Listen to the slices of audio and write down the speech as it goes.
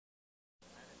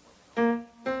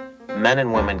men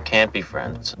and women can't be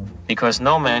friends because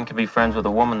no man can be friends with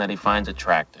a woman that he finds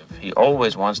attractive. He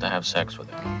always wants to have sex with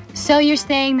her. So you're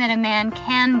saying that a man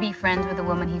can be friends with a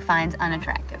woman he finds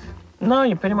unattractive? No,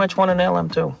 you pretty much want to nail him,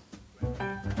 too.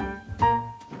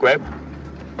 Grape?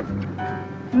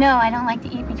 No, I don't like to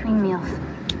eat between meals.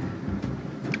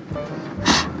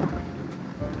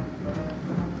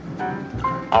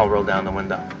 I'll roll down the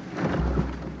window.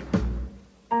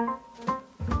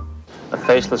 A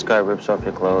faceless guy rips off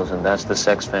your clothes, and that's the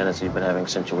sex fantasy you've been having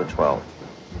since you were 12.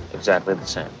 Exactly the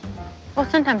same. Well,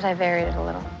 sometimes I varied it a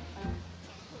little.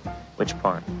 Which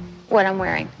part? What I'm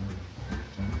wearing.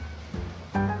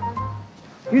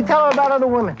 You tell her about other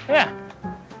women. Yeah,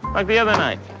 like the other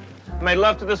night. I made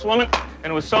love to this woman,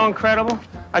 and it was so incredible.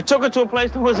 I took her to a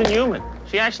place that wasn't human.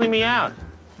 She actually meowed.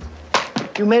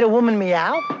 You made a woman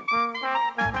meow?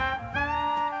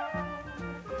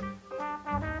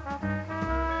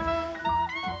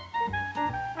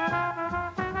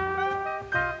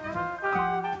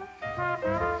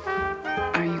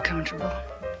 Are you comfortable?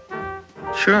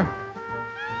 Sure.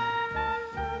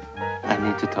 I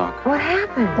need to talk. What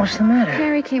happened? What's the matter?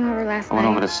 Harry came over last I went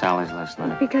night. over to Sally's last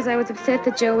night. Because I was upset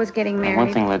that Joe was getting married.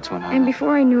 One thing led to another. And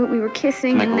before I knew it, we were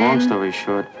kissing, To make and a long then story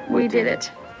short, we did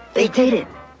it. They did it.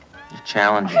 You're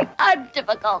challenging, I'm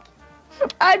difficult.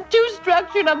 I'm too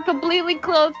structured. I'm completely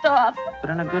closed off. but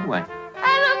in a good way. And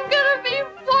I'm gonna be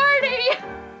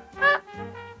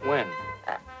 40. When?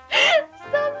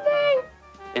 Someday.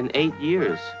 In 8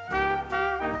 years.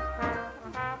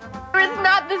 It's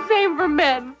not the same for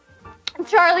men.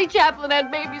 Charlie Chaplin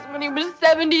had babies when he was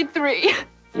 73.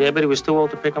 Yeah, but he was too old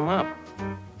to pick them up.